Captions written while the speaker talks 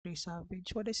23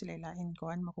 Savage. Wala sila ilain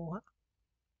ko makuha.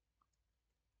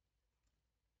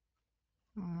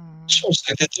 Source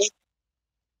 23.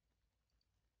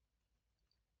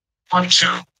 1,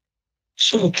 2.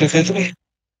 Source 23.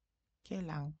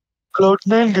 Kailang.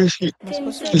 Cloud9 kasi. Mas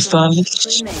kusog. Crystallis.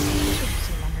 Si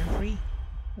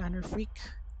Lanner Freak.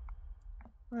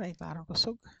 Ay, klaro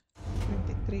kusog.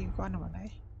 23 ko naman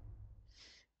ay.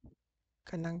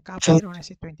 Kanang kapero na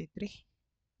si 23.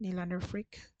 Ni Lanner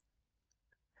Freak.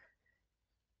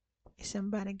 Is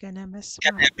somebody gonna mess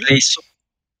my Place.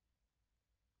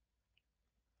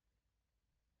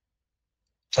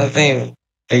 I think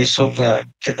place of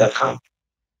kita ka.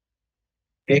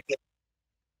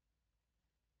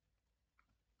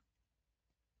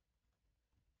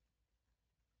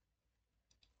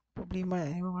 Problema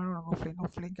yung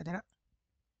offline ka dira.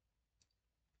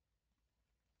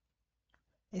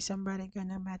 Is somebody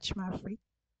gonna match my freak?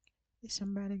 Is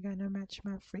somebody gonna match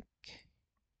my freak?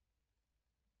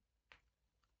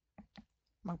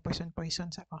 Mag-poison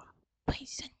sa ko.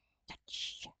 Poison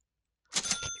touch.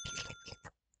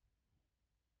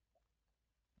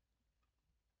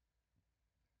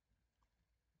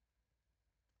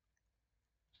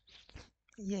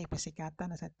 Yay, pasikatan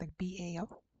na sa tag-PA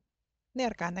oh.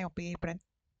 Ner ka na yung PA friend.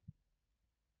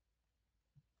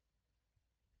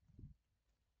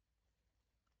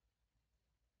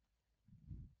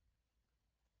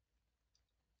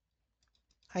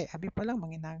 Ay, abi pa lang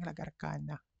manginang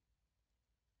lagarkana.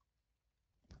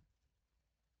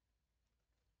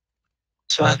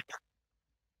 Swan.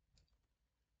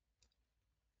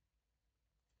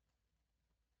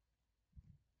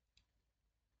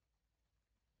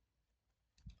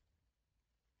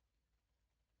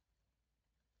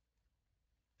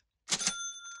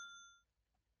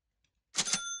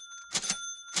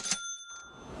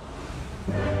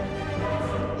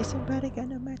 Is somebody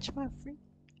gonna match my freak?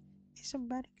 Is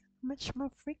somebody gonna match my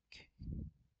freak?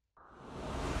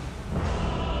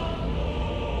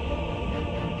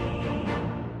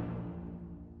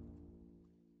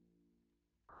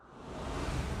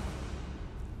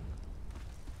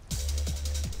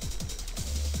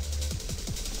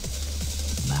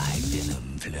 My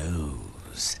venom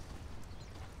flows.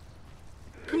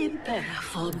 Prepare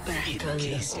for battle. In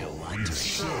case you're wondering,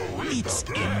 it's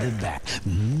in the back.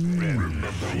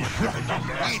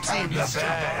 It's in the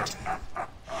bag.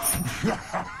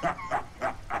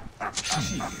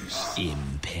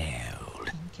 Impaled.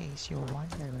 In case you're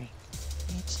wondering,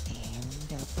 it's in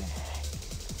the bag.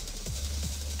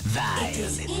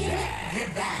 Violet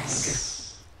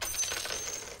Vance.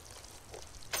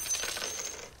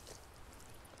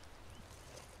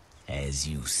 As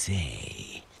you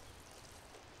say.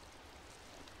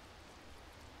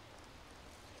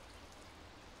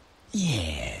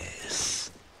 Yes.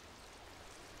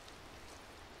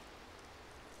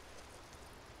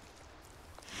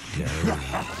 Go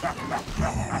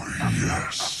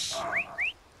Yes.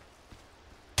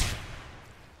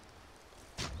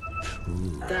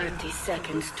 30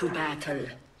 seconds to battle.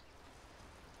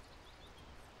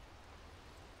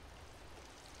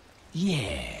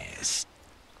 Yes.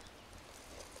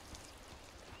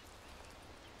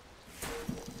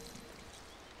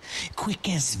 Quick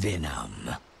as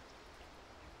venom.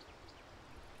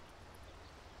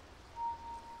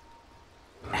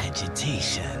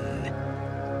 Agitation.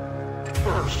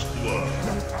 First blood.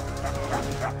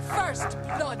 First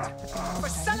blood for A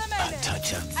Salamene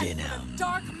touch of and for venom. the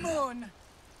Dark Moon.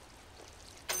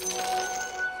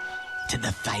 To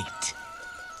the fight.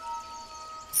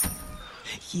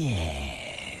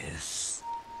 Yes.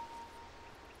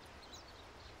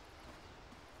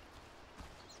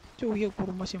 Tuyog,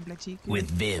 puro mo simple chicken.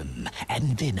 With vim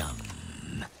and venom.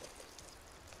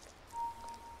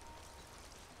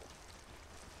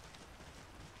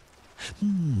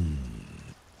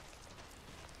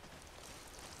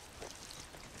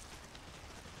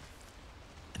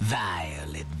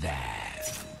 Violet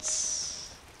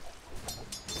Vance.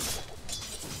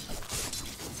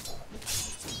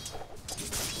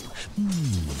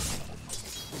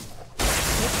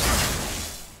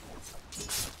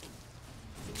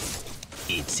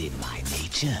 It's in my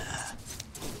nature.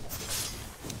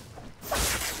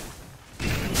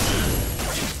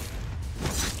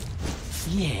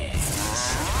 Yes.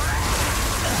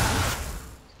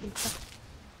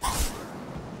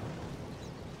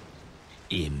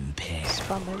 Impaired.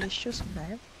 Spam malicious na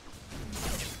yun.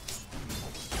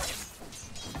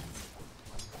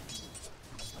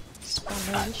 Spam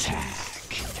malicious.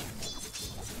 Attack.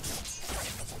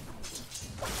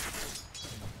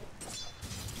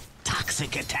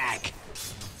 Toxic attack.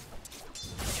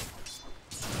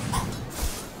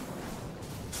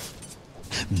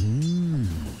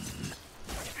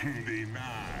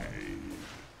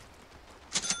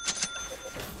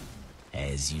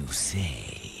 As you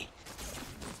say.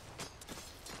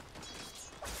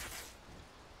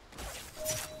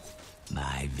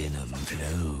 My venom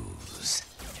flows.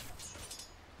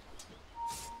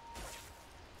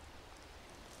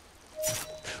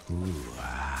 Ooh,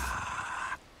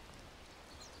 ah.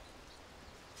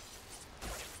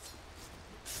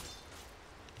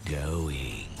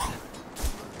 Going.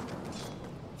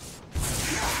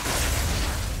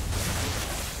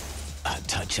 A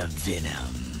touch of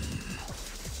venom.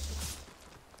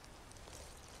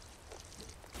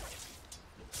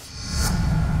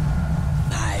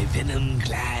 My venom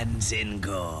glands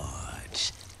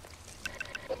engorge.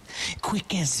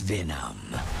 Quick as venom.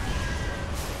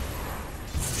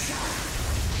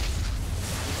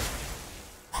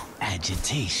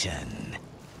 Agitation.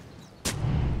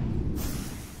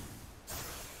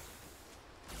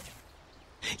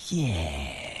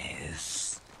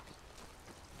 Yes.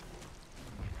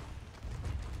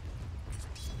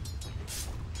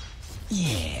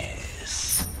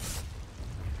 Yes.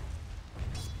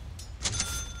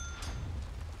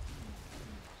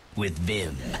 With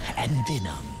vim and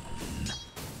venom.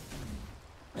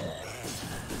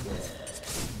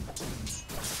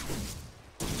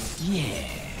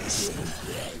 Yes.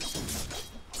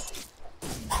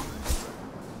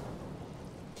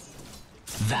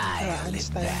 Vile Alis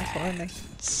tayo ng phone eh.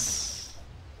 bats.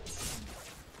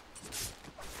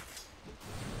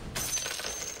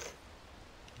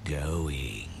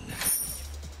 Going.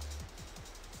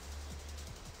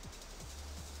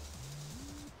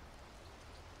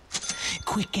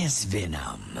 Quick as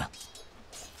venom.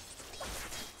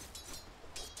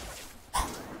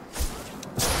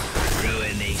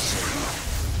 Ruination.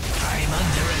 I'm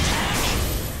under attack.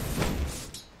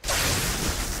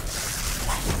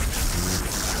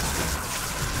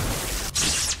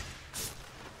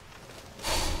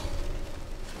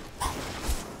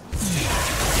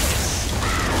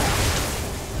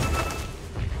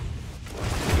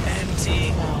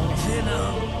 Empty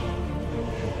venom.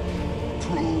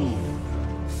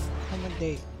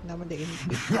 Naman day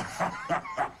input.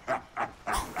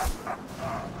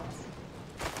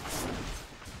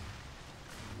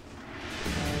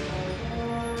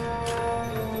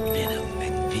 Venom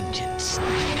and vengeance.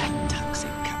 A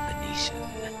toxic combination.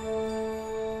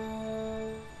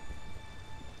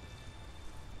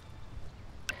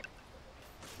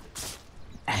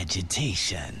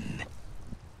 Agitation.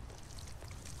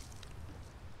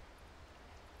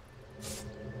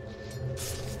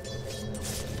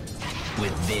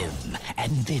 With vim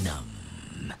and venom.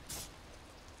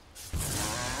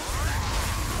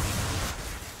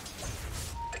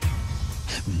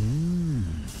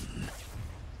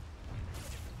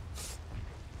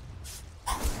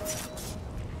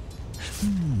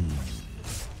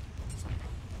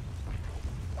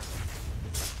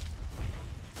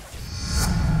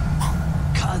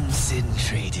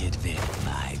 Concentrated vim,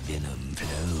 my venom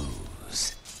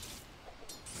flows.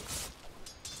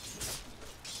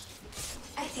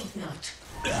 I think not.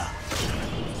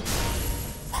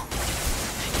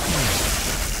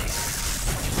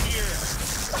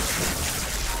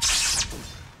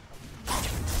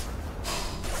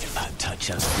 A touch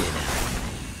of venom.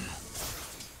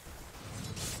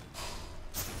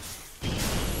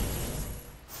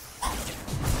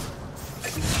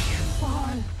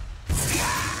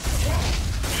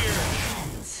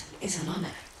 Hands is an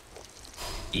honor.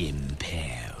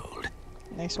 Impaled.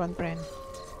 Nice one, friend.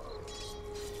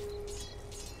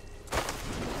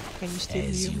 Can you still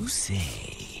As hear you me?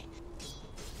 say.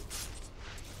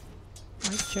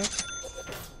 Mic check.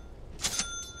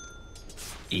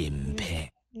 Impaled.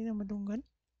 Hindi na madunggan.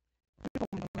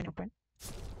 Ano, friend?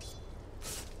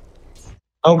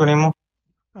 Oh, galing mo.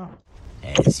 Oh,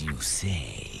 As you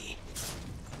say.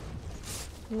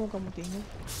 huwag ka mo tingin.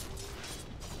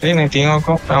 Hindi, naitingaw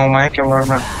ko. Ang mic yung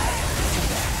warmer.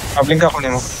 Blink ako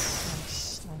nimo.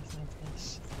 Nice.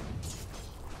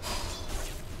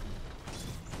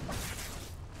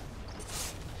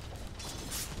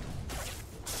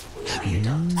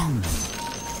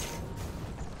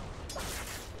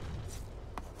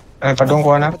 Ay, padung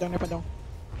ko na. Napadong.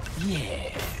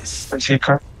 Yes.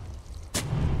 Seeker.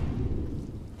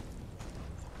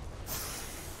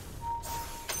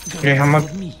 Okay, hamag.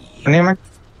 With me. Ano yung mic?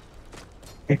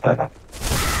 Kita na.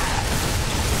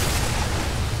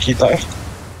 Kita eh.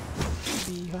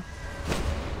 Biha.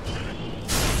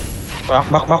 Back.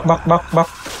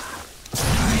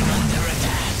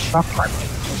 Back.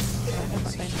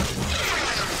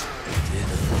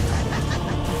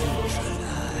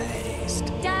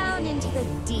 Down into the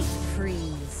deep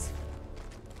freeze.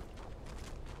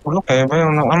 Ulo kayo ba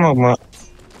yung ano ma...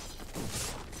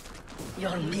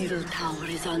 Your middle tower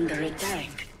is under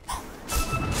attack.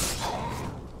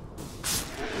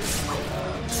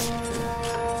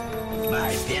 My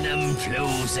venom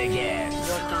flows again.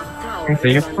 Your top tower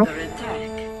Okay, is yep. under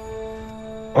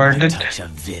attack. Worded. Touch of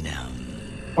venom.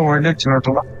 Worded. Siguro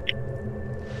ito ba?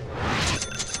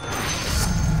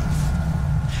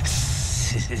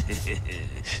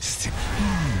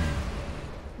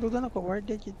 Duda na ko,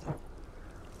 worded yun.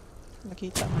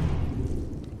 Nakita man.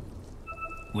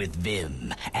 With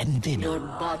vim and Your venom.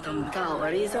 bottom tower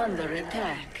is under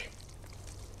attack.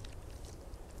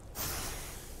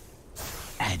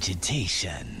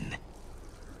 Agitation.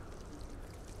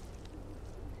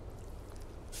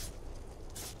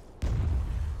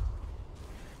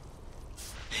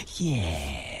 Kasi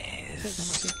Yes. na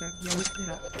masikag, yawit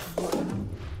nila. Buwan na.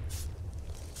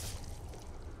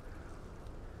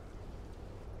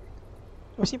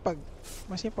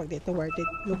 Masipag dito worded.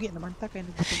 Lugi naman ta, kaya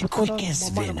nagbuto-buto Quick as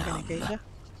mama naman venom. ganyan kayo siya.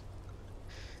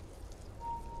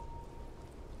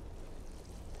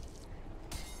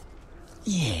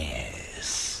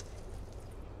 Yes.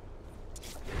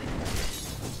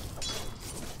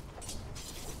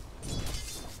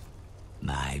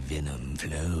 My venom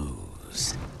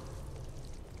flows.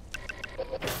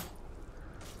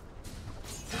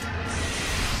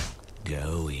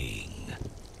 Going.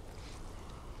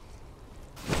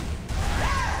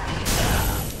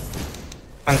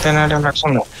 Pantay na rin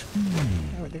reaction mo.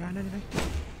 Ay, di ka na nila.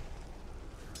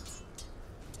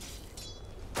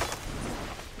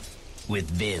 With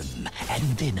vim and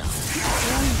venom.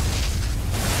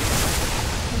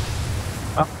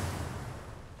 Ah.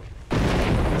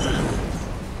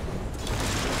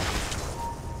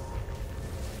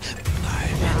 My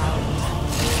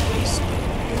venom.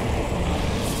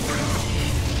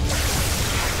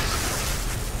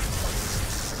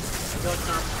 Your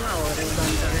top tower is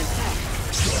under attack.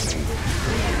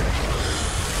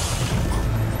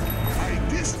 I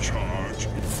discharge.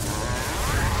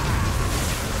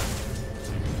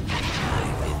 My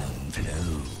venom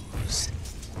flows.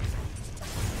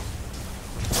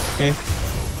 Okay.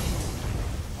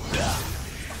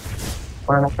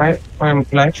 Wala na tayo. Wala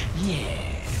life.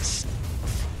 Yes.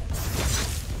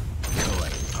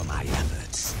 Going for my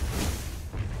efforts.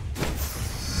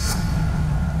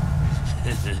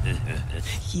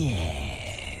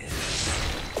 Yes.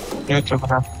 YouTube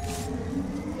na.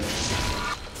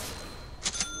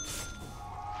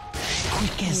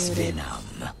 Quick as venom.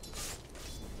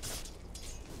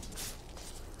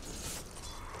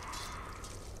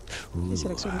 Hindi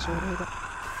sila sumisuro.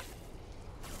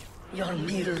 Your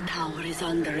middle tower is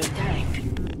under attack.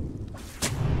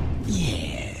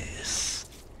 Yes.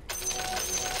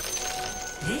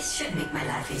 This should make my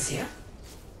life easier.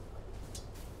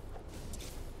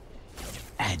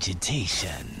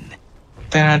 Agitation.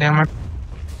 Pantay na rin mark.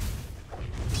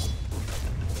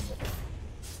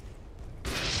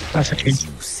 Nasa As cage.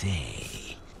 you say.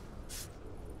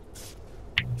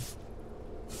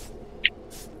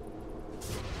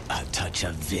 A touch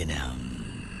of venom.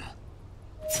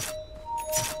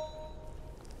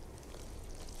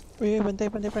 Uy, bantay,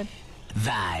 friend.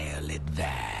 Violet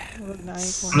van. Huwag na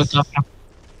icon. Tulo top na.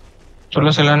 Tulo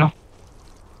sila no.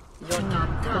 Your top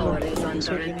tower is under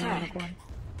Sword yun yung attack. nakuhan.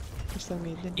 Basta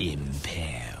maiden.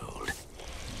 Impaled.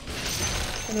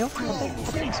 Ano yun? Patay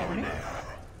na siya ko niya.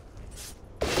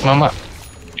 Mama.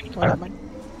 Wala man.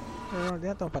 Pero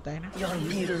dito, patay na. Your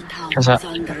middle tower Kasa. is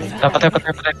under attack.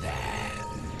 Patay.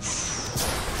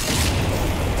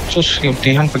 Sus,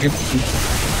 himtihan pag Your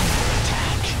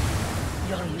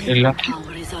middle Kailan?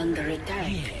 tower is under attack.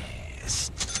 Yes.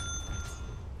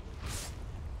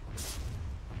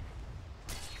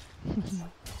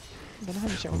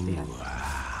 Ganahan siya ultihan.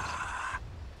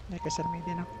 Nakasal may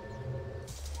din ako.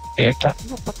 Eta.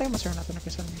 Ano, patay mo sir nato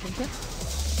nakasal may din.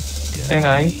 Ay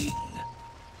nga ay.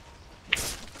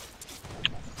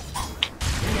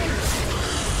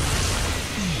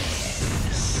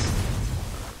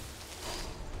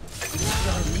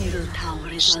 Your middle tower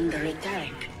is under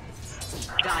attack.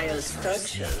 Dire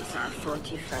structures are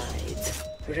fortified.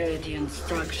 Radiant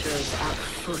structures are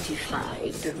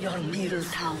fortified. Your middle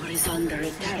tower is under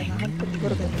attack. Ganahan po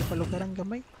siguro ganyan may palugar ang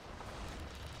gamay.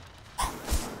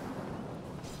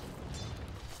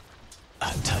 A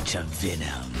touch of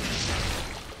venom.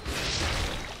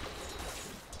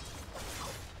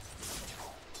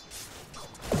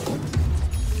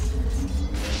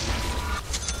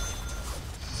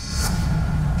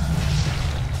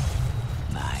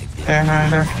 My Kaya nga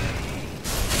na.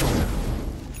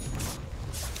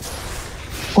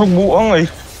 Huwag buang ay.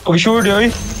 Pag sure di ay.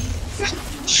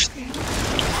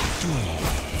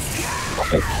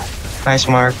 Okay. Nice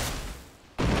mark.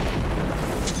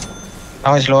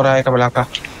 Ako is Laura ay kabalaka.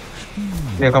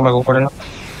 Hindi ka magkukulan.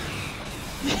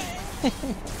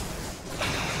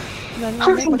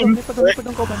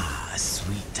 Padung ko ba?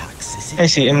 Sweet toxicity. Ay,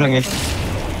 CM lagi.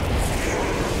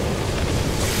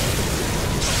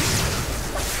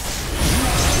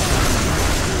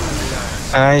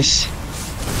 Nice.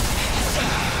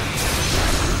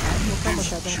 Huwag ka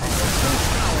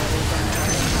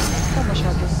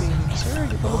masyadong Venomancer.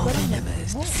 Di pa ba rin yan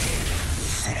mo?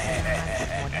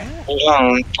 Ang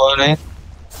kuha na yun.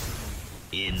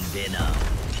 In venom.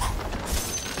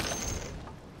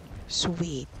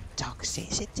 Sweet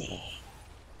toxicity.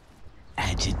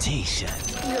 Agitation.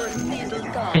 Your middle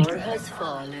tower has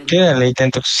fallen. Kaya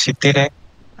latent toxicity na.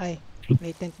 Ay,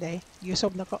 latent day. Use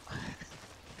na ko.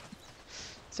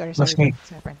 Sorry, Mas sorry. may-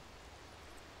 Sorry.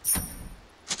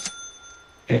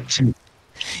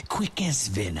 Quick as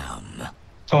venom.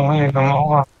 So, ngayon kang ako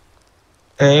ka.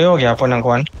 Eh, huwag yapon ng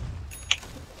kuhan.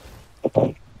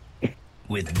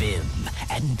 With vim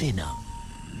and venom.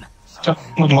 So,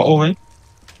 magmao eh.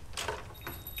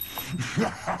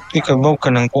 Ikabaw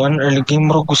ka ng kuhan. Early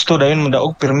game mo gusto dahil mo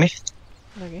daog pirmi.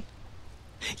 Okay.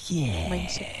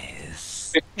 Yes.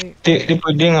 Di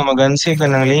pwede nga magansi ka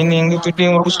ng laning. Di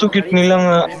pwede nga gusto kit nila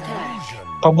nga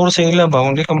pabor sa ila ba?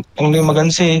 Kung di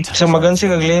magansi. Sa magansi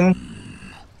kag lane.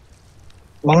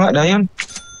 Mga dayon.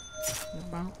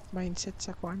 Mindset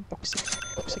sa kuan. Toxic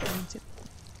mindset.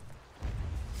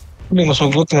 Hindi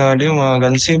masugot nga di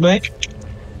magansi ba eh.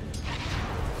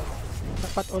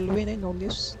 Dapat all win eh. No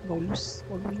lose. No lose.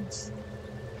 All wins.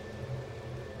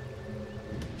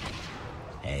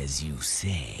 As you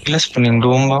say. Ilas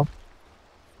panindong ba?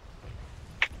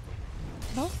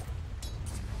 No?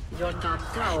 Your top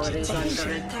tower is under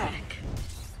attack.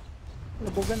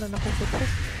 Labugan na nakukutok.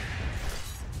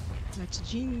 Let's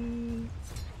G.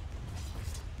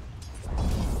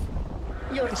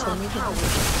 Your top tower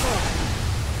is fallen.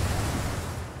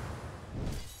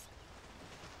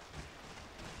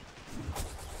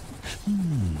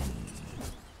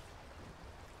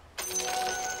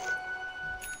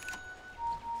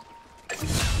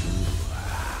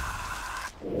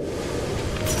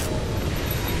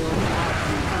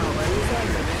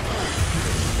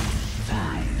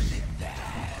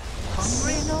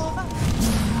 Hungry no ka?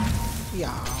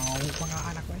 Yaw, mga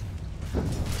anak ko eh.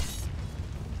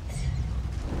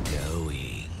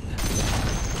 Going.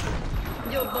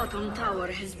 Your bottom tower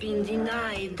has been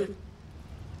denied.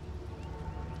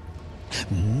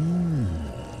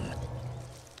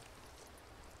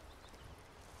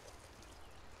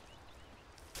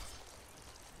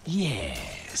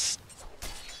 Yes.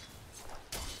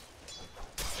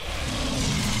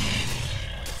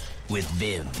 With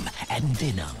vim and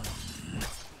venom.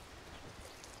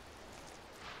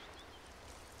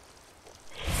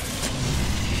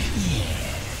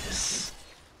 Yes.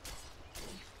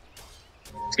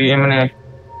 Sige mo na.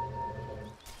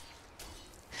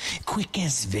 Quick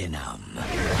as venom.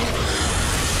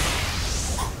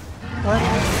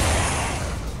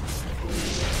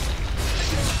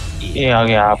 Iya,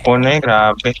 yapon eh.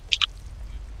 Grabe.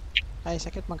 Ay,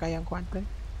 sakit magkayang kuan pre.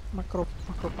 Macro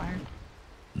fire.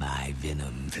 My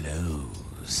venom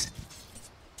flows.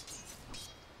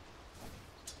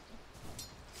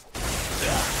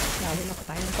 Yawi na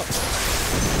patayin ko.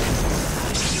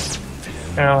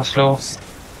 Pero slow.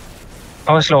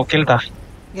 Ako slow. Kill ta.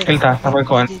 Kill ta. Ako'y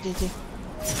kuhan. GG.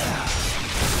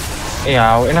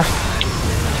 Iyaw. Ina.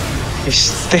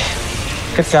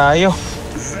 Kat kayo.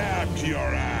 Zap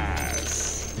your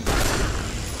ass.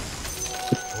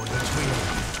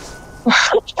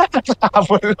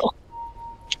 Habol.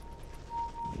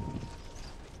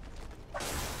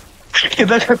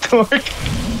 Kita ka tuwag.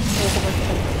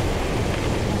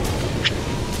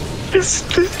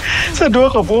 Sa dua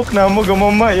ka buhok na mo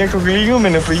gamama. Yang kagilingo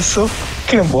may na priso.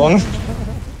 Kinabuang.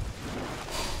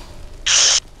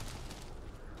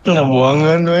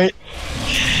 Nabuangan, wey.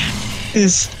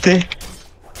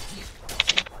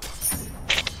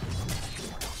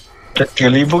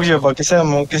 Galibog siya ba? Kasi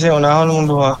unahon mong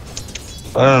duha.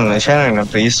 Ano na siya na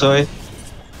priso eh.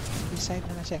 Decide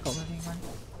na siya kung ano yung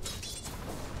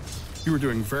You were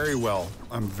doing very well.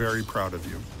 I'm very proud of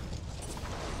you.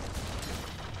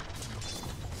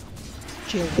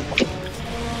 chill.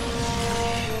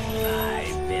 My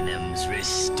venom's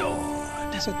restored.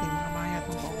 Isod na yung mga mayat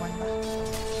ng kawan ba?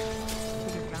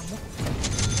 Reklamo.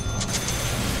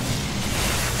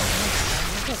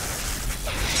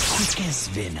 Quick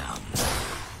as venom.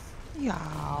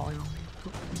 Yaw. Yung mga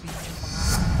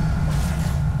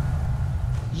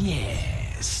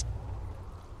Yes.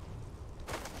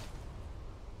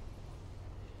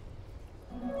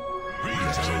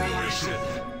 Regeneration.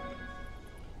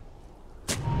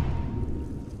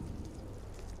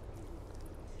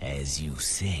 As you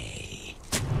say.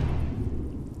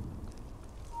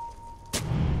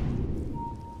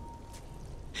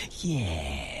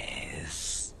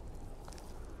 Yes.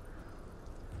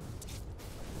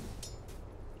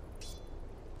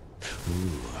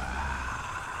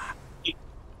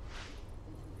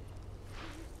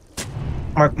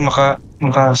 Mark,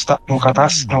 makataas,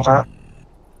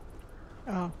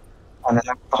 Oh,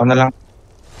 ako na lang.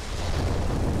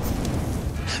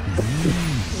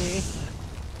 eh.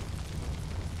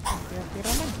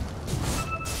 Pira-pira man.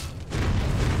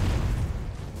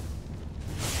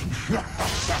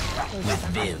 With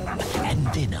Vim and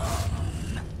Venom.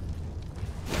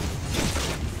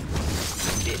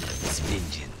 Venom's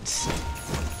vengeance.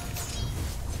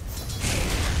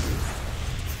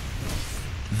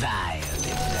 Vile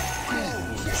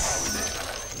advance.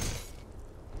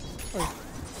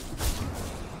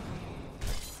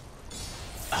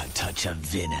 A touch of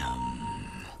venom.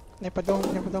 Napadong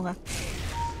ha.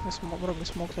 Nasmoke bro,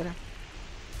 nasmoke sila.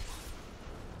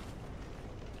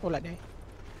 Wala na eh.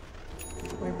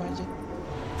 May budget.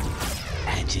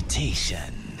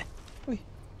 Agitation. Uy.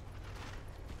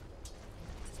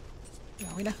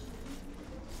 Okay na.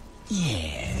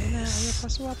 Yes. Ayaw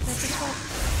pa-swap.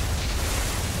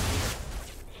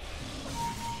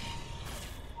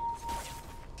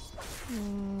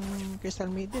 Crystal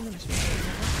Maiden na maswap.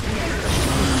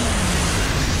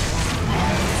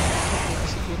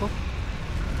 Siguro.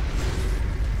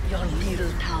 Your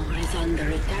middle tower is under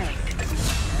attack.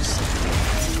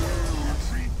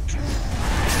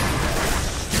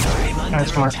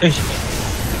 Nice, Mark. Ay.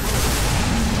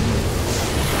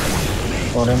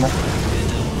 Sorry, Mark.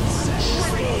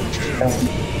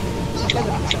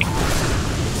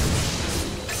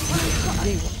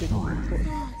 Yay, what did you do?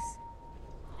 Nice.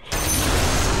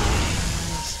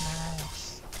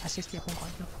 Assist niya kung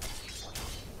kano.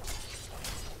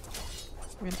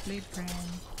 Well played, friend.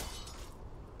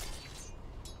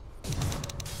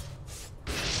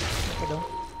 Ito daw.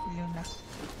 Yun na.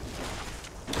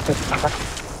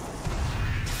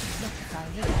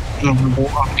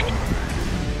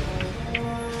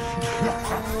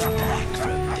 Back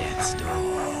from death's door.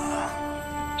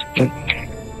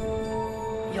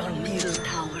 Your middle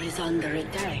tower is under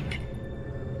attack.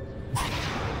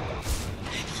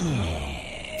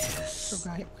 Yes. So,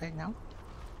 gayap kayo now.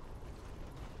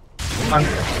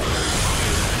 Nice.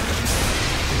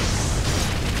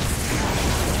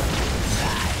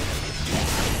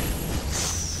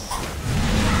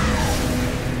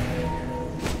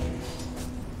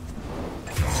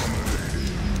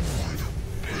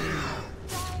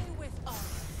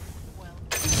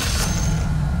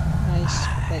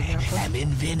 Patay niya ako. I'm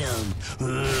in venom.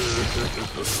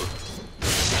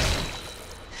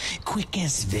 Quick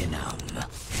as venom.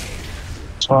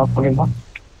 So, pagin ba?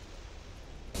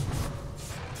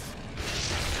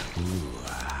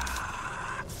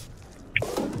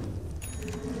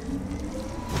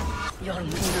 Your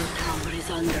middle tower is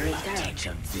under attack. Touch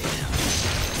of venom.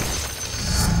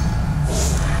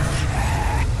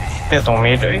 Itong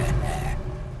mid eh.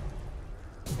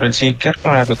 Red Seeker,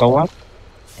 kung natutawan.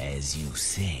 As you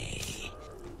say.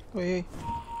 Uy,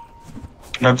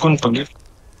 Nagkun pag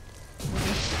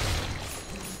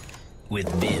With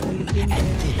Vim and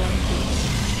Venom.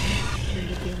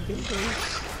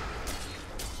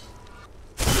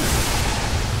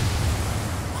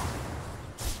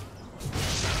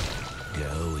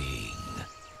 Going.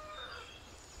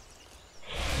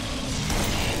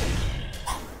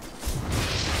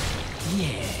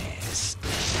 Yes.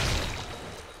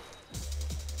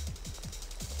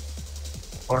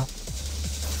 or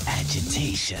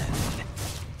Agitation.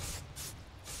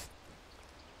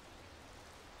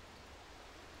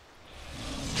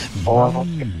 or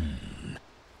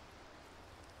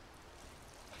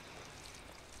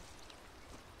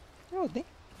oh, di.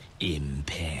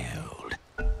 Impaled.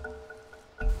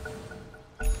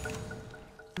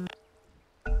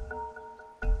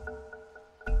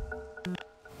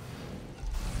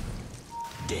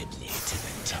 Deadly to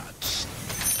the touch.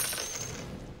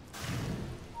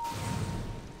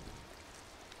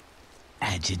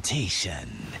 Agitation.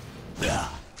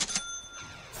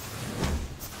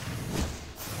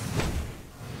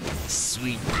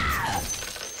 Sweet.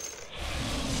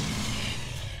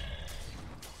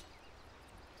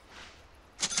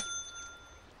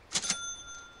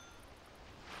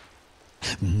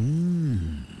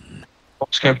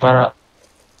 box kayo para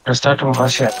restart mo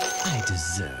kasi. I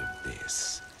deserve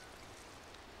this.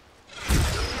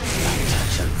 A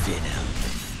touch of venom.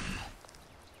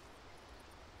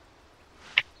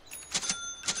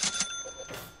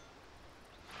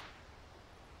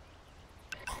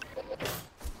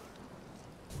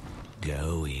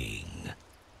 Going.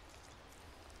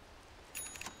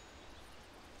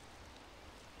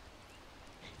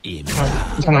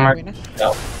 Isa na Mark. Uwi na.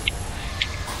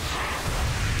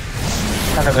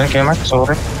 Talaga kay Mark,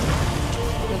 sorry.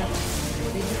 Uwi na.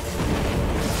 Uwi na.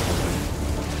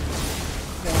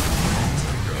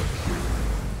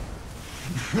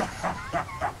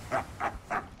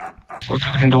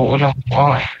 Hindi ko lang.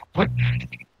 Okay. What?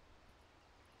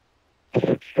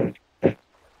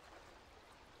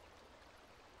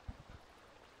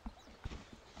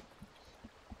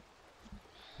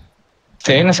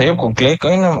 Sa'yo na sa'yo, kung click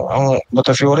ay na, ang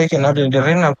Bata Fury kinari di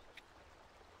rin na.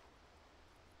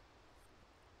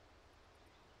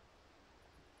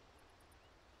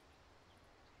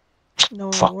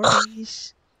 No Fuck.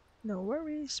 worries. No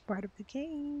worries. Part of the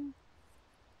game.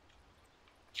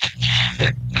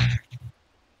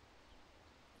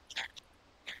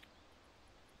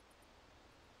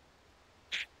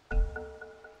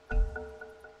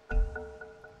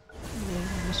 Yeah,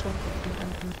 almost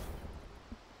 150.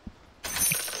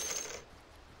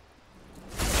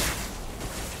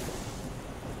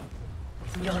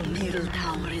 Your middle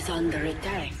tower is under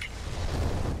attack.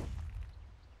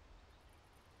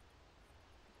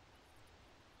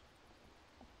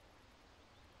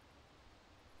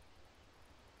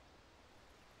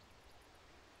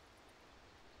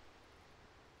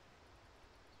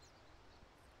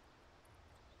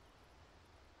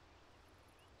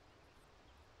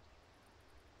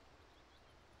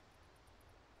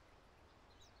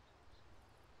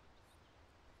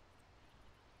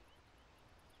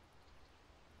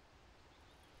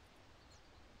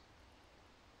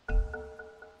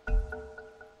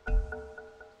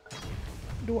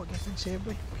 Dua ka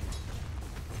sebo.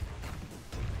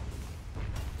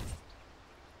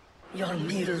 Your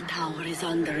middle tower is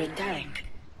under attack.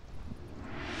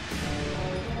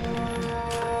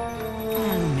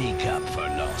 Make up for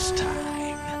lost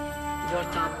time. Your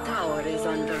top tower is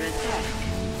under attack.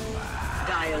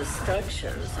 Dire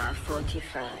structures are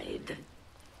fortified.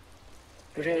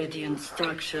 Radiant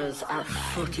structures are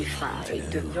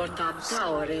fortified. Your top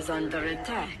tower is under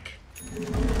attack.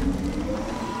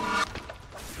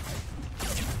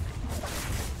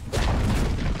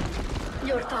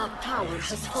 Your top tower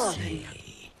has fallen.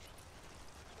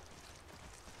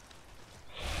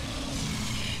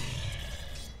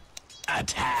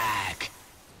 Attack.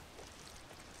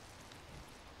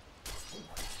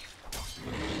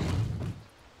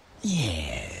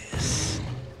 Yes.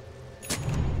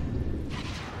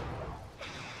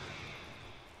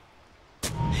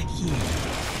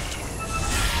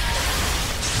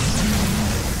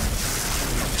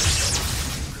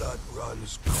 Blood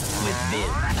runs With vim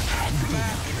and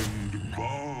and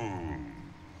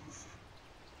bones.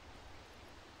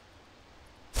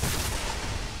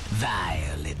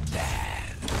 violent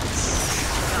dance.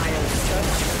 Dire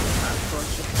structures are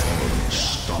fortified.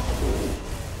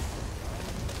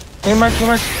 Hey Mark, hey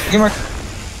Mark, hey Mark.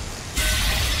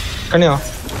 Kanino?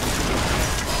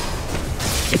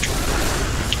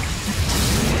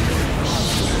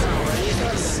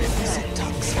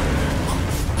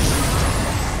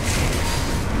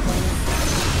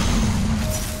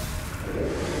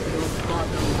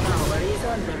 Bottom tower is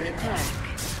under attack.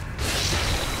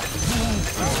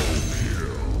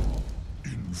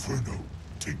 Inferno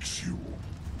takes you.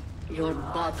 Your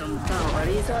bottom tower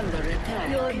is under attack.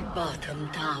 Your bottom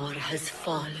tower has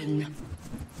fallen.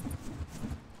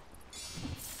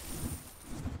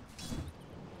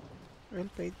 Well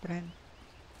played, Bran.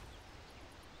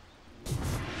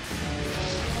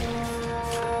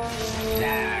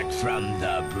 Back from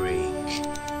the brink.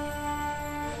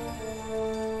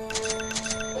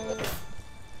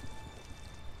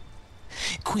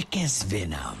 Quick as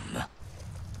venom.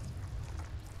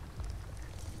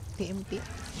 TMT.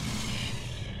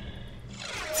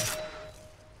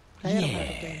 Kaya naman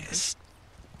ito yun. Yes.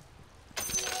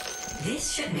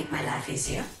 This should make my life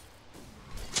easier.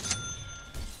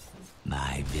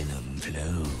 My venom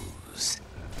flows.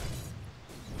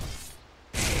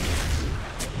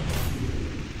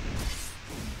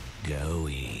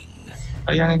 Going.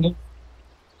 Ayan, hindi.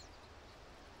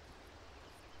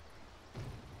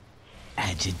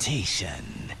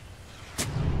 Agitation.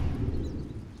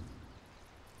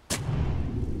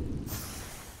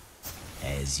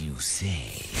 As you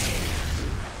say.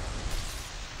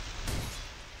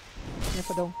 Yan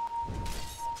pa daw.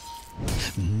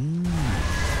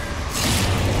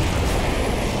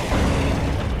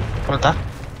 Puta.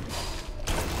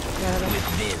 Kaya lang. With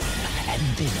vim and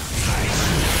venom.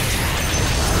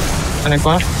 Ano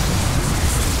ko?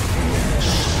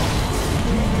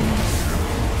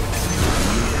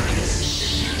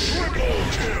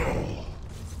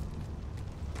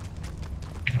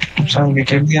 Saan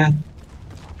bigyan yan?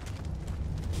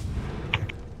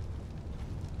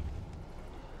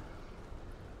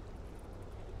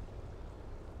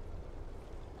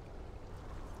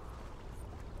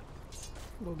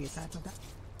 Lugi tayo na.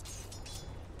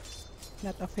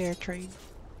 Not a fair trade.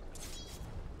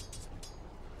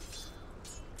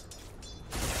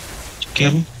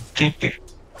 Kill. TP.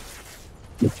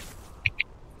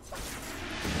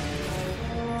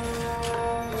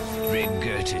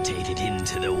 Regurgitated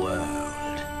into the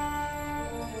world.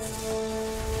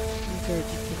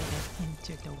 Regurgitated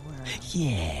into the world.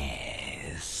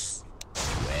 Yes.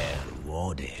 Well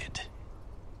warded.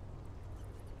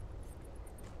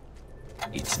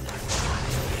 It's not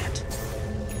time yet.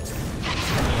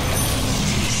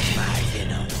 Taste my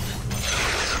venom.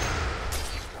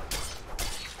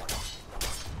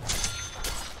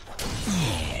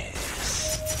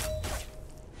 Yes.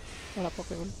 Wala po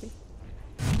kay ulti.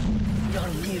 Your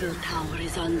middle tower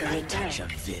is under A attack. touch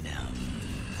of venom.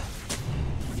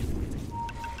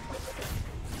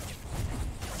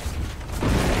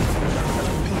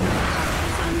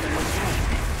 Under attack.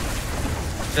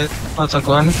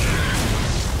 Pataguan.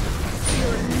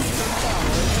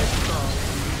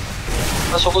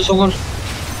 Sugol.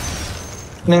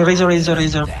 Neng razor. Wait.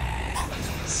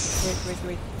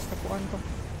 Kapuan ko.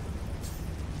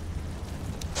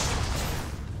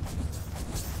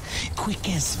 Quick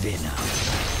as venom.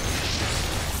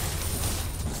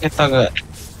 Kita ga.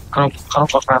 Karo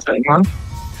pa kata ingon.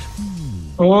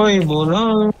 Oy,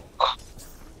 bola.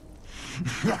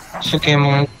 Sige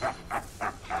mo.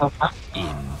 Apa?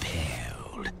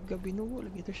 Impaled. Gabi nuwo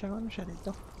lagi ito siya. Ano siya dito?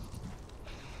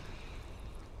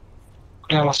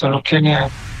 Kaya masulok yun yan.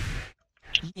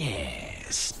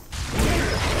 Yes.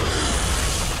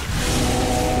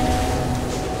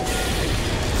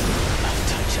 A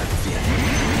touch of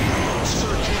venom.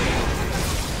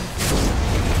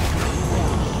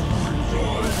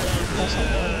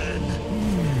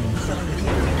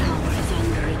 Tower is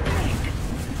under attack.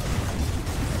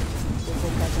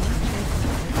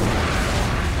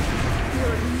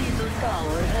 Your middle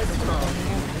tower has fallen.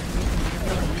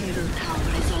 Your middle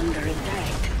tower is under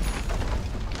attack.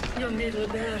 Your middle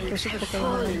barracks Kasi have kita kayo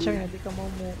naman siya. fallen. Hindi ka mo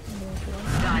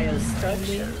Dire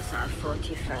structures are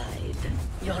fortified.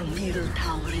 Your middle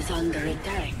tower is under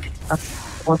attack.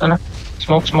 Puta na.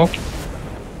 Smoke. Your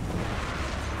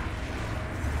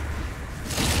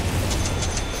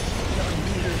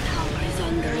middle tower is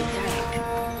under attack.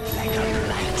 Like a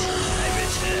light, I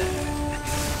return.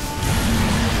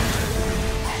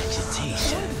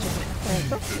 Agitation.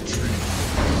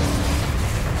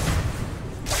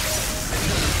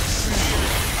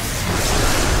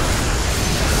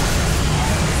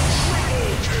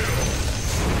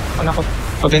 Ano ko?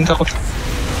 Pabenta ko.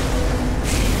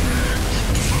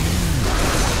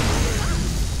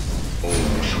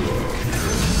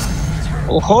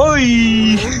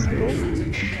 Ohoy!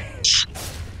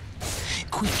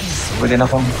 Quick as Pwede na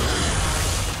akong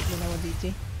ginawa DJ.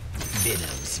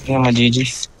 venom's. ma-GG.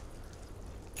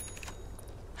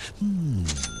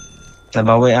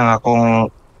 Nabawi ang akong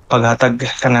paghatag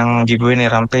ka ng giveaway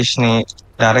ni Rampage ni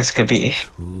Darex gabi eh.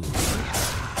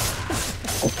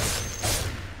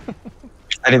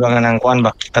 Di ba nga ng kuan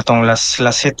ba? Katong last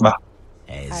hit ba?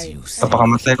 As you say.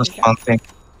 Papakamatay ko sa fountain.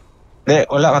 Di,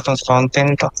 wala katong sa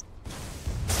fountain to.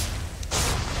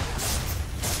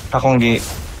 Akong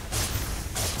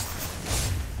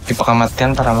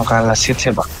ipakamatyan para maka-last hit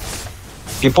siya ba?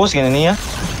 I-post ganun niya.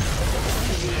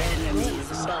 The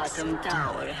enemy's bottom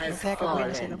tower has Kaya kagawin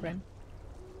na sila, fallen. friend.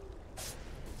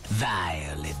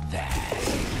 Violet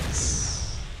Vance.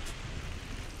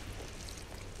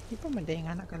 Di pa man dahil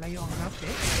nga nakalayo ang rap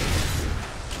eh.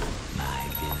 My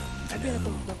venom Sabi na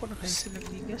flow. ako na kayo sila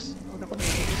ligas. Huwag ako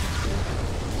nagigis ng spell.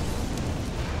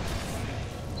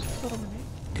 Siguro man eh.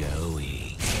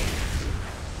 Going.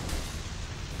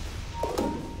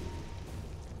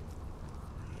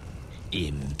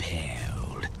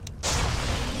 Impaled.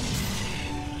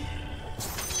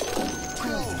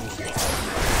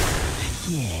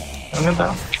 Yeah. Ano ba?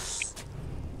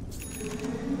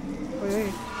 Uy.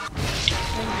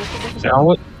 Si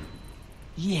Awit.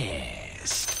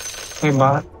 Yes. Uy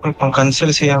ba? Uy,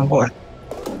 pang-cancel siyang ko eh.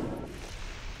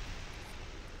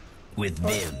 With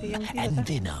vim and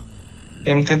venom.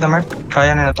 Empty na Mark.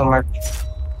 Kaya na to Mark.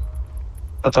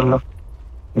 Totoo.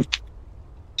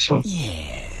 So,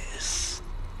 Yes.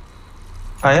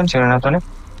 kaya sino na to ne?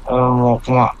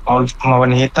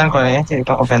 Mawanihitan ko na yan. Hindi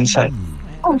pa ko pensay.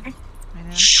 Ayun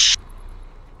na.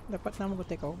 Dapat na mo ko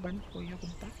take ban. Kuya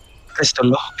punta.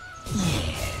 Kristulo.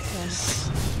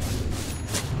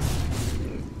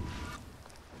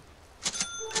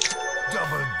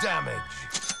 Double damage.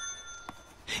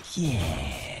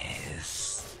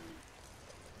 Yes.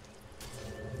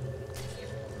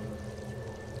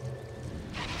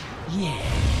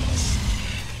 Yes.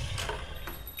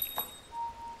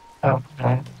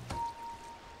 Okay.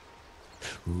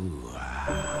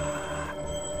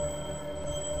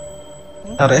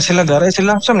 Garay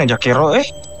sila. Saan na Jakiro eh?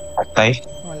 Patay.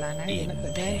 Wala na, hindi na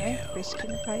tadayan eh. Risky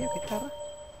na kayo, kitara.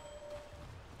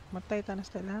 Matay tanas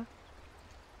tala.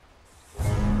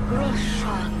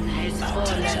 Roshan has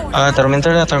fallen.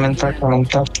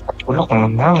 Tormentor. Ulo kung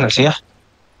naman na siya.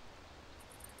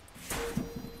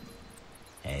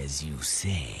 As you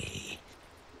say.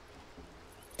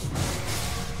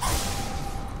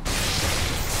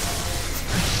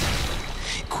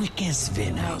 Quick as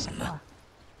venom. Nice ako.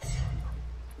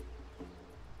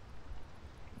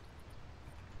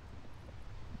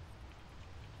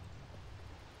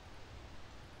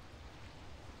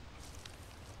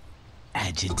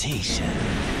 Agitation.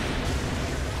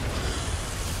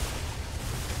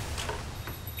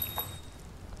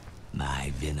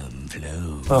 My venom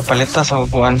flows. So, palita sa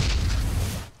upuan.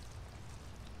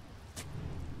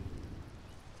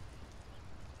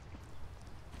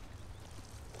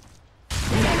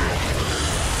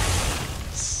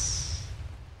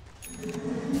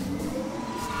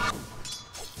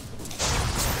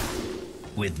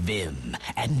 With vim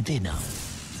and venom.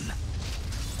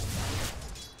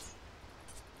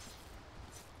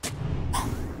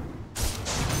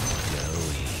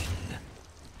 Glowing.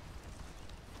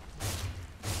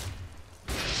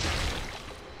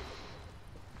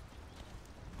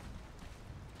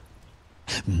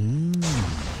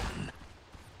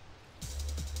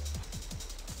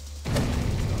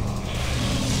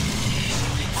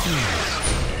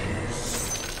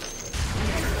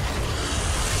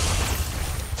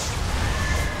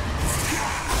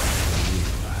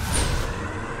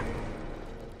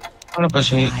 Ano ba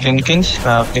si Jenkins?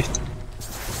 Grabe.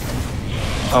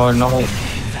 Oh, no.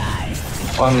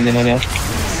 Oh, hindi na yan.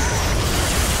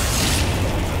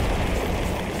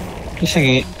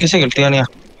 Kasi gultihan niya.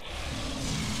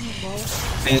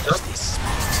 Dito.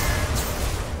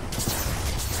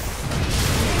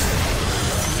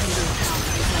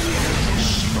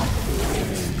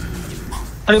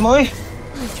 Ano mo eh?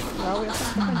 Grabe ako.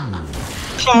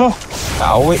 Saan mo?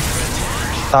 Kawi.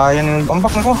 Tayan yung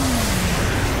bambak na ko.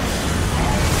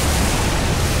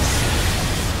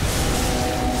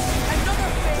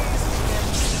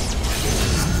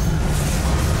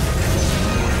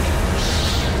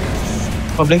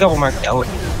 Public ako, Mark. Kawi.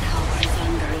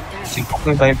 Singkok ko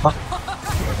yung vibe pa.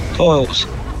 So,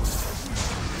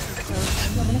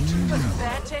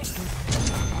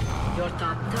 Your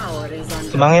top tower is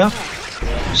under tabang yun.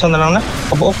 Saan na lang na?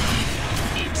 Kabuok.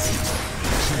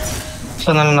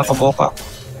 Saan na lang nakabuok ka?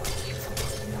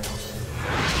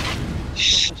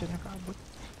 Hindi pa siya nakaabot.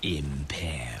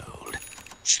 Impaled.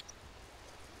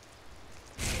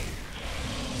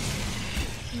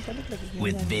 Ang balik lagi ganyan.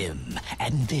 With vim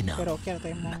and venom. Pero okay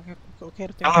tayo mo. Okay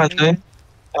tayo Ang ito eh.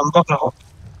 Ambak na ko.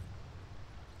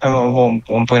 Ay mo,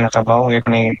 umpoy na kabaw. Kaya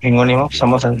kung hingon mo,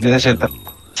 samot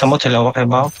sila wak kay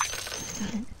baw.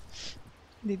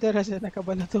 Dito na siya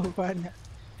nakabalatuhan na.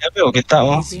 Sabi o, kita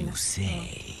mo. As you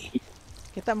say.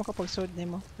 Kita mo kapag sword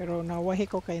nimo. Pero nawahi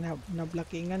ko kay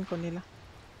na-blockingan ko nila.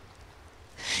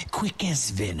 Quick as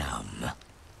venom.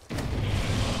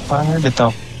 Paano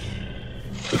dito?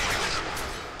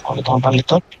 Ako ito ang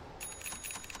palitot.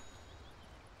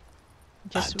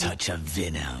 A Just wait. touch of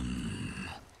venom.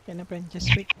 Kaya na friend, just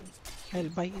wait.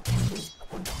 I'll buy it.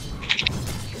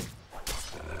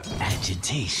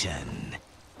 Agitation.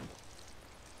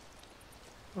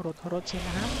 Hurot-hurot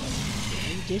sila ha.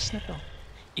 Ages na to.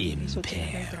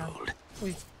 Impaled.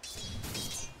 Uy.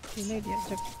 Sino yun?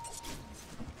 Jack.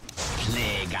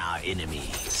 Plague our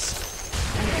enemies.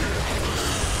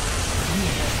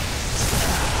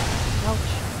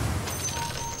 Ouch.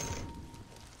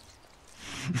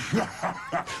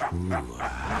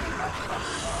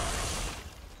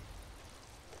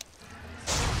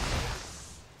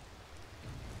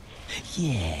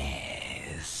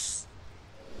 Yes.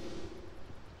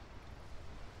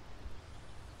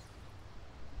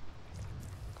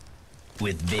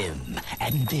 With vim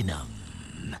and venom.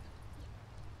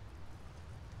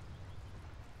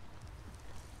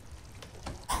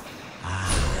 Ah,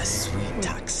 sweet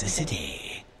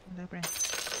toxicity. Wala friend.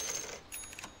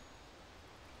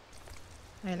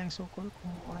 Ay lang sukol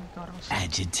kung kuhan ka raw sa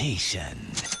Agitation.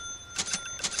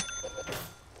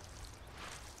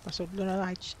 pasudlo na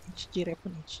lang HG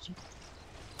repon HG.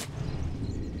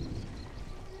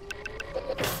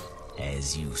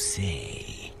 As you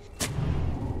say.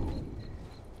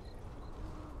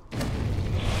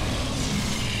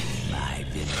 My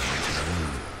venom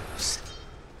flows.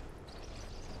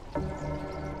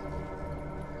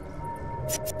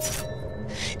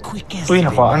 Quick as Uy,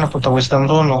 nakuhaan na po ta wisdom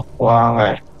doon, no? Kuha nga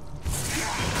eh.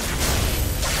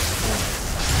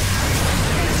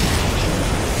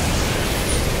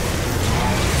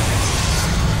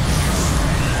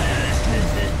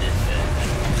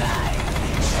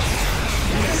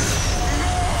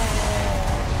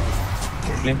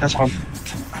 Lintas ako.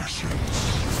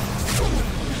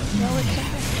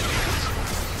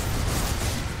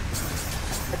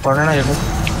 Para na yun.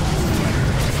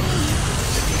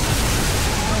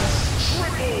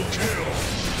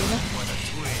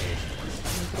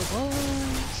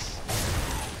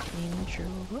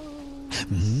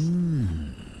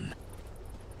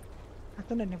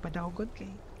 Ato na nagpadawgod kay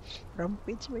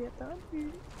Rampage ba yata?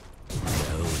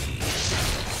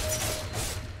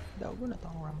 Dawgo na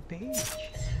tong Rampage.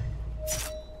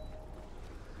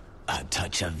 A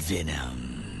touch of venom.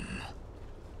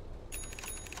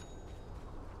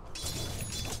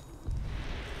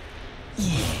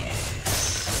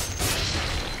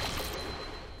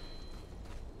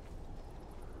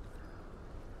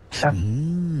 Sa.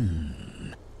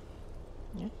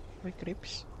 Yeah, may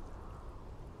creeps.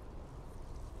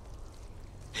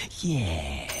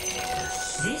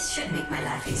 Yes. This should make my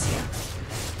life easier.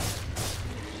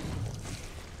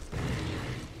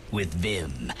 With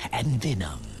vim and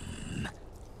venom.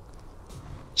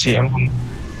 CM.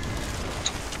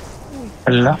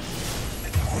 Hala.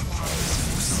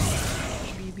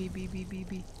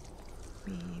 B.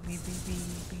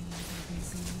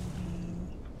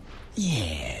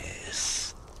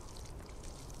 Yes.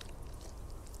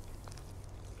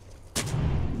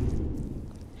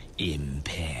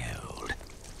 Impaled.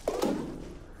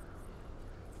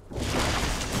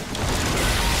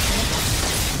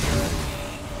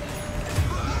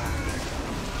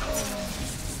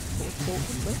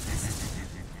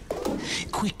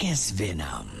 Quick as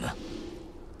venom.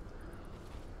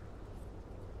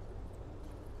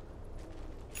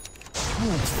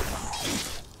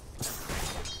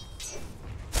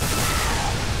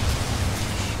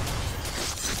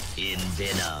 In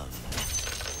venom.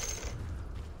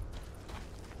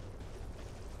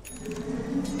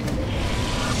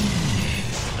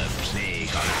 A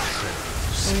plague on our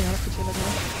souls. Uy, harap ko sila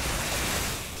doon.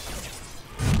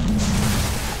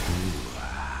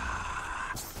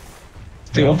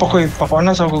 Di pa ko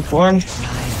ipakuha sa kukuhan.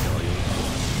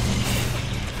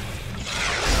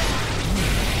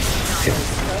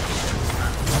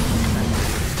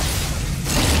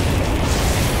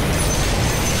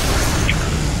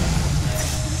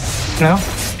 No?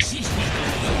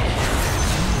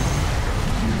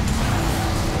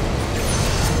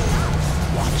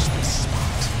 Watch this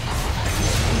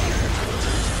spot.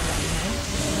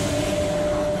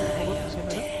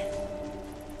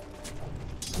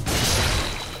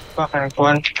 Baka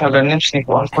kuhan. Ganyan,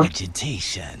 sinikuhan ko.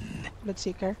 Agitation.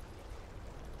 Bloodseeker.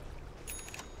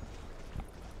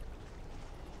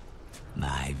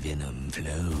 My venom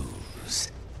flows.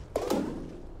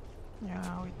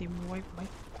 Yeah, wait, team wipe ba?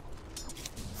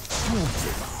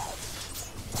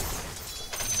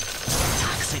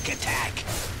 Toxic attack.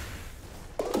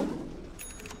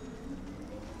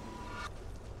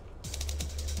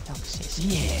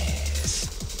 Toxicity. Yes.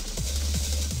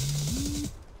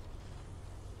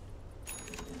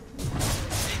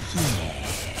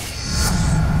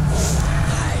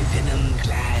 My venom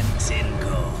glands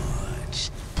engorge.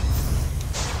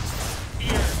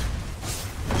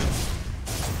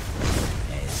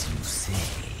 As you say.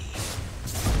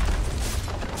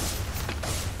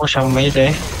 O siyang made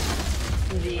eh.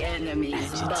 The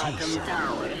enemy's bottom Agitation.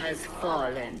 tower has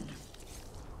fallen.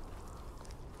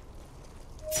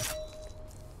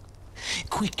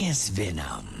 Quick as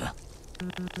venom.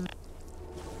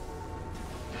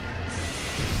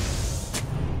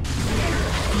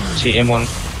 CM on.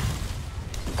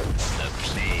 The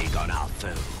plague on our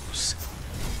foes.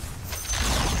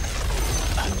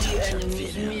 A The touch of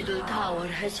enemy's venom. middle tower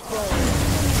has fallen.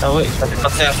 Tawi,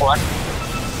 sabitot na yung kuhan.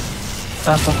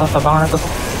 Tabangan na to.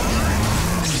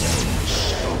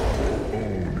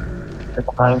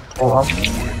 Ito kayo kuhan.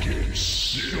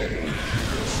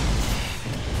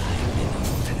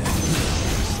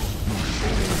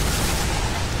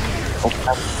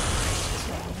 Okay.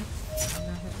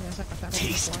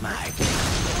 Taste my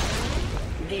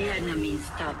The enemy's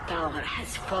top tower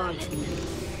has fallen.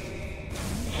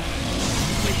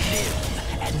 with vim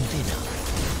and venom.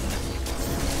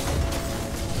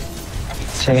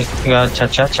 Sige,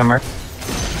 chat, Mark.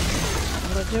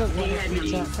 Radyo, The wala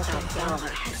enemy's pizza sa top tower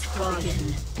has fallen.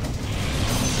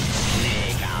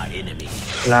 Plague our enemy.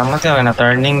 Salamat ka na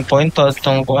turning point to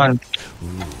itong kuhan.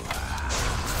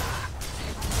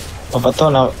 O ba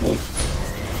to na?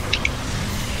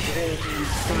 Radiant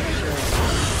structures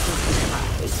are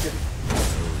fortified.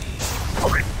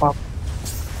 Okay, pop.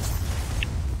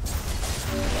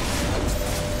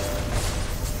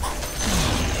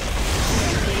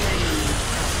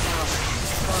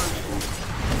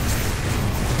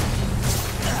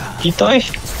 Ito eh.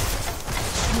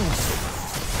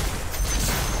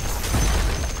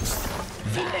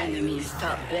 enemy's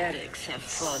top barracks have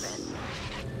fallen.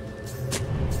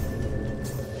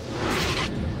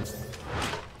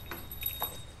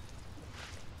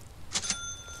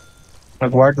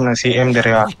 Nag-ward na si M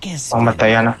dire ah.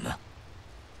 Mamatayan na.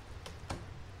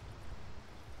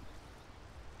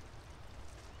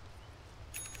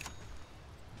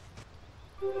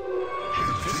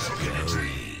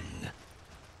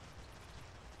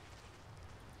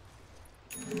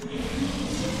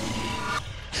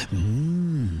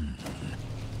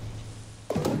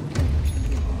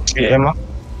 Si M ah.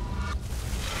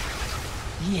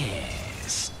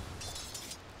 Yes.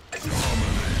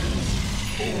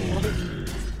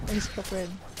 Ace ka,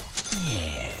 friend.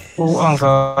 Ang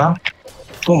ka.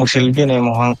 Ito magsilbi na yung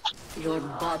mukhang Your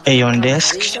bottom Aeon tower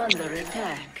Disc. is under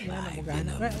attack. Yan ang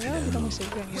mugana. Ngayon, di ka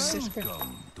magsilbi ang Aces ka.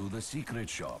 Welcome to the secret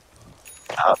shop.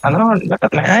 Ano,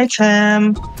 dapat may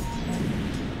item.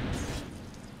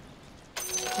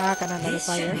 Ka na This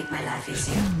should nullifier. make my life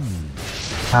easier.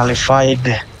 Nullified.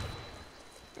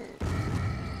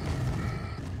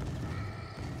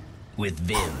 With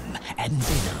Vim and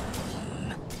Venom.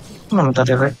 Ano naman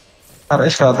tayo rin?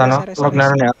 Taris ka ata, no? Wag na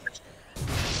niya.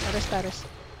 Tares.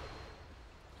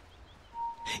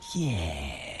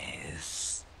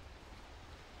 Yes.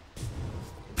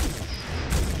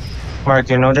 Mark,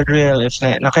 you know the drill. If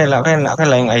nakaila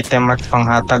yung item mark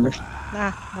panghatag. Na,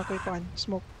 nakoy ko an.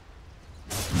 Smoke.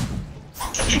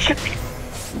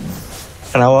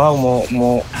 Kanawa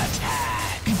mo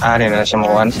ari na siya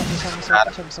mo kan.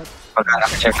 Isang.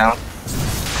 Pagka-check na.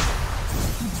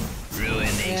 Ayan,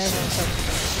 isang.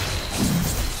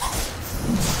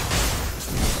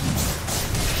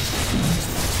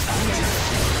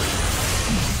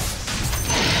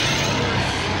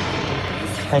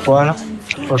 Ay ko ano?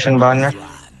 Potion banner.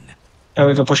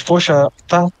 Ay ko push siya.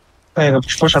 Ay ko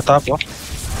push siya top.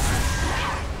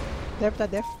 Def.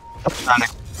 Top na.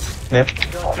 Left.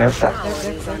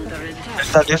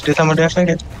 Dito mo def na.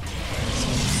 Yung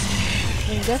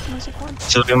def man si Kwan.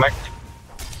 Silver mark.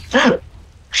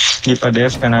 Di pa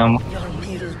def ka na mo. Your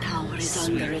middle tower is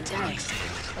under attack.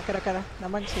 Kara.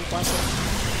 Naman si Kwan.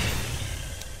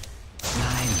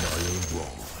 My loyal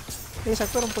ward. Eh,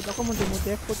 sakto rin po ako mo def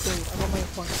po to. Ako may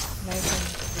Kwan. Ngayon ang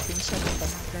defensa ng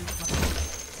tanagal.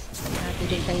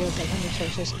 Natigil kayo kaya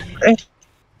resources. Eh,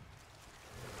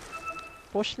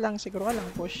 Push lang, siguro lang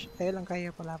push. Tayo lang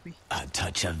kaya palapi. A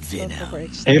touch of Don't Venom.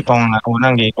 overextend. ay pang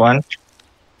unang gikuan.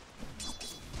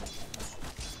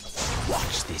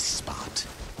 Watch this spot.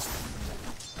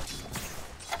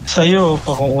 Sa'yo,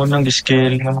 pa kung unang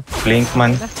skill ng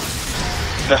Blinkman.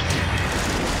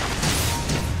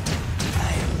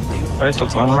 Ay, ito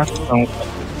pa mas.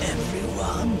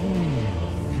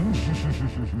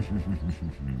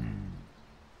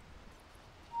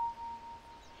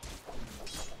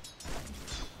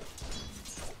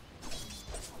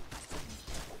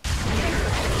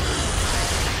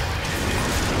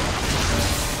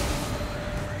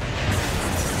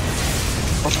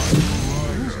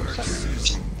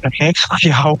 Hex ko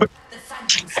yaw. The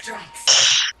phantom strikes.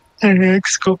 Hex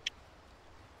ko.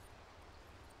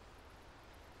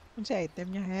 Ano si item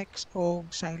niya? Hex o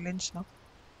silence, no?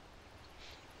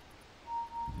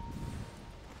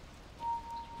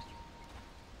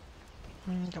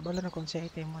 Kabalo na kung si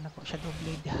item mo na po siya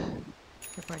blade.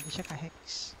 Kaya pwede siya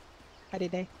ka-hex.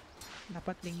 Day.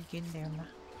 Dapat linkin na yun na.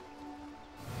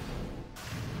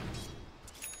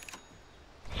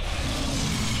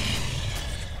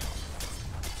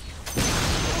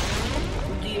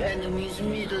 The enemy's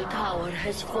middle tower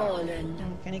has fallen.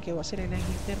 Kani kay wasila lang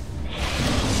hitter.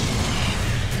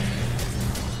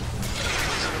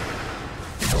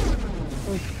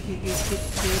 Uy,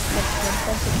 hit.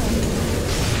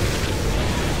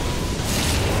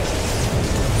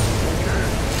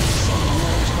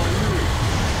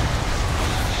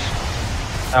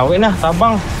 Awi na,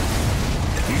 tabang.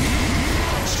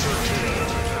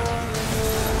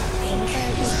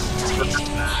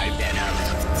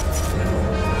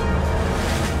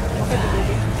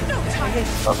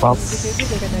 Papap.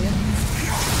 Bibigay ka na yan.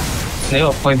 Hindi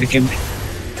ko po ibigib.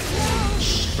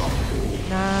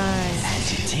 Nice.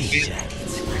 Agitation.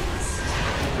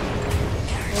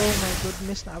 Oh my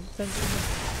goodness, naabutan ko na.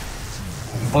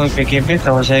 Kung ibigib it,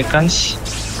 2 seconds.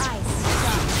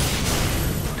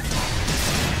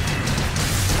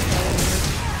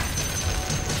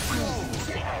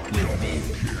 With Vim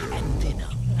and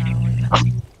Venom.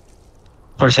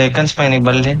 4 seconds pa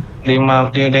inibalin. Di yung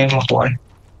makuhaan.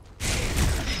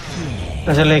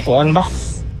 Nasa laikuan ba?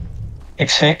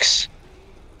 XX.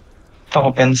 Ito ko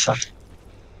pensa.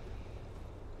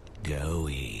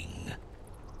 Going.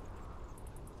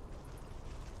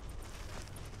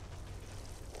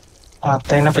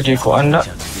 Atay na pa ko anda.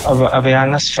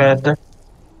 Avianas Feather.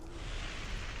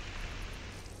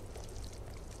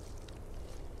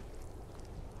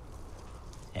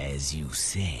 As you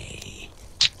say.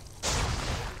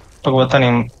 Pagbatan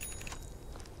yung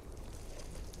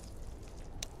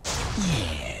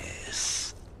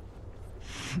Yes.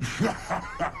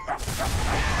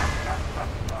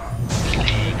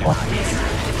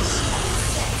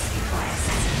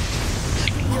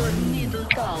 Your middle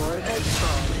tower has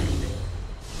fallen.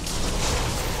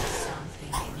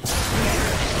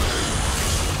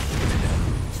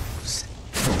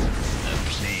 A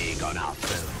plague on our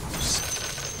foes.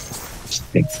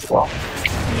 stick. Wow.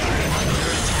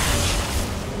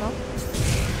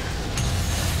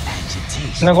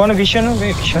 Agitation. Nagawa na vision no?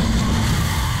 Vision.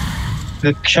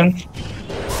 Vision.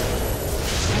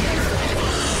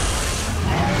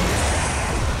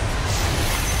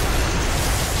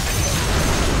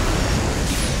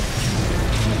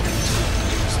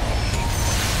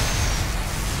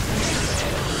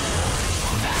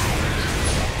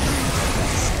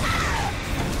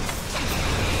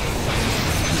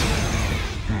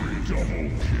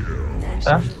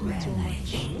 Ha?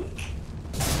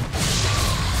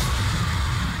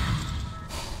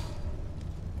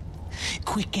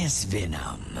 Quick as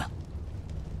venom.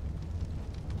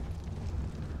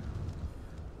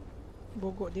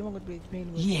 Bogo, di mo good main.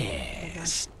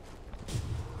 Yes.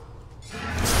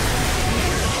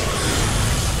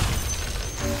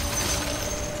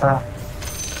 Ah,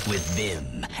 With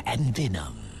vim and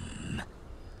venom.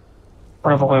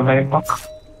 para po kayo buyback.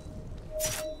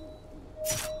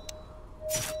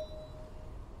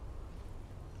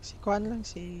 Si Kwan lang,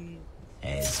 si...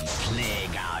 As you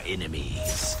plague our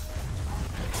enemies.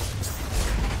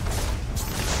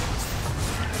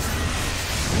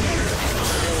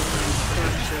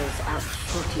 Structures are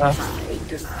fortified.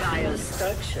 Dire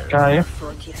structures Kaya. are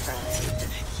fortified.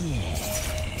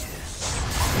 Yes.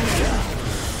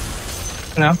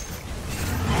 No?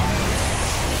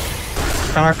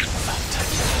 Tangak.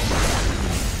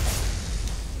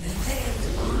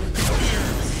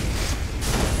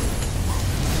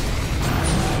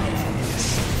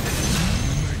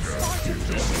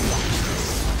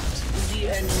 The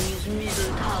enemy's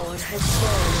middle tower has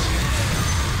fallen.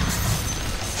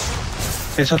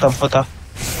 Piso tapos ta.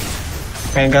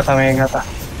 Mega ta, mega ta.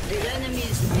 The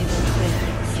enemy's middle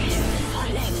barracks have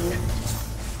fallen.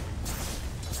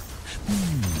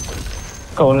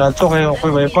 Ikaw na to kayo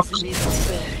ako'y buyback. Middle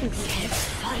barracks have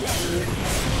fallen.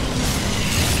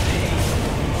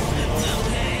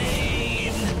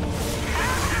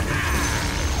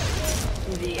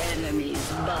 The enemy's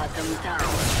bottom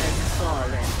tower has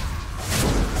fallen.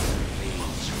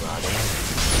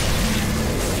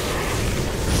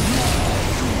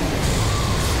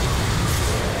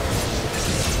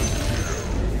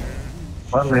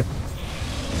 Bakit?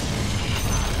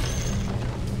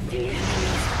 The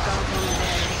enemy's bottom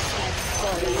barracks have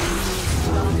fallen.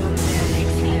 Bottom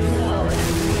barracks have fallen.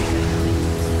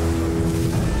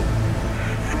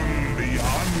 From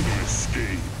beyond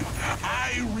escape,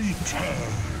 I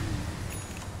return.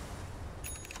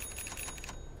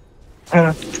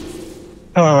 Ano?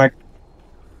 Ano, Mark?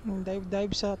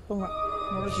 Dive sa ito nga.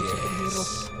 Mura siya sa hero.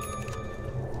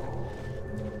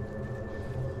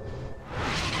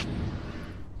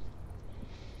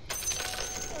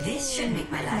 This should make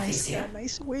my life easier.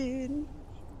 Nice win!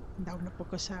 Down na po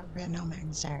ko sa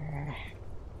Venomancer.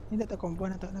 Hindi ito combo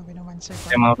na ito ng Venomancer.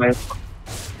 Tayo mga buyback.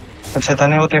 Pagsetan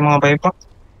niyo tayo mga buyback.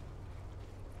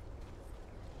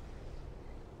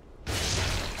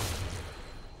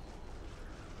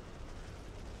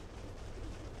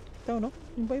 Ito no?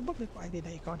 Yung buyback di ko. Ay di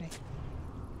na ikaw na eh.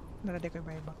 Naradi ko yung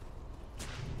buyback.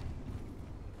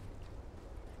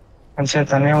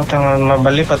 Pagsetan niyo tayo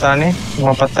mabali patani.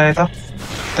 Mapatay ito.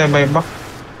 Tayo buyback.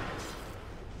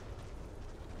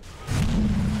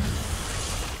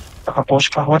 Nakapost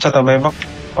pa. What's ito buyback?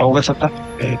 Paugat sa ito.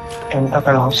 Kenta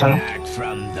ka lang sa Back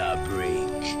from the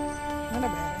brink. Ano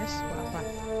ba yes? Wala pa.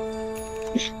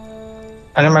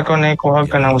 ano man ko na ikuha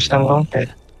ka ng gustang ko.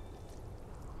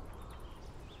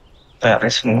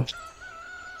 Paris mo.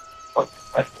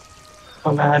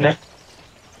 Pagkakali.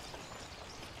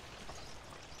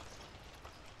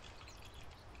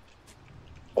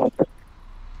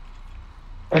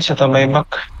 Ay, sa tabaybak.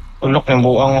 Ulok ng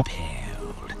buang.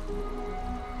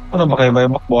 Ano ba kayo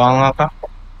baybak? Buang nga ka.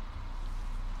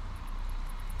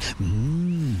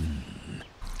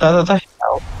 Tatay.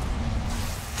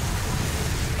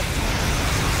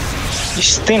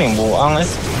 Istin yung buang eh.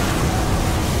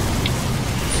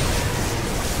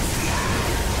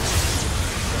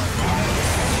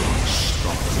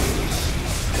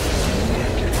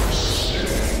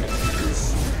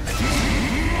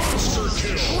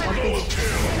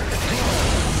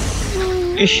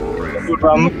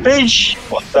 Rampage?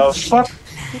 What the fuck?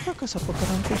 Kita ka sa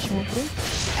pagka-rampage mo, pre.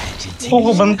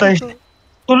 Oo, bantay.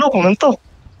 Tulo ko man to.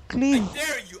 Cleave.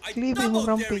 Cleave mo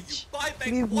rampage.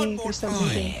 Cleave ni Crystal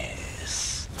Maiden.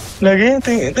 Lagi,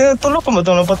 tulo ko man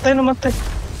to. Napatay, namatay.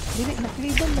 Dili,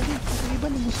 nakliban lagi.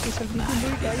 Nakliban ni Crystal Maiden.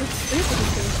 Dili, tayo. Ayun, pwede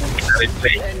kayo.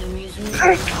 Replay. Enemies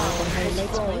middle tower has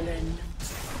fallen.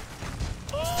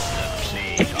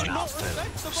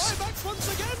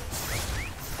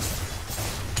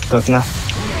 Tot na.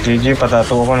 GG,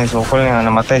 patatuwa ko ni Sokol nga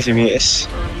namatay si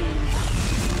BS.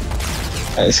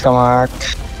 Ayos ka, Mark.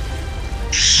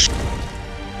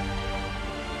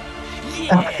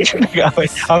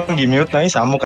 Nag-away. Ang gimute na isa mo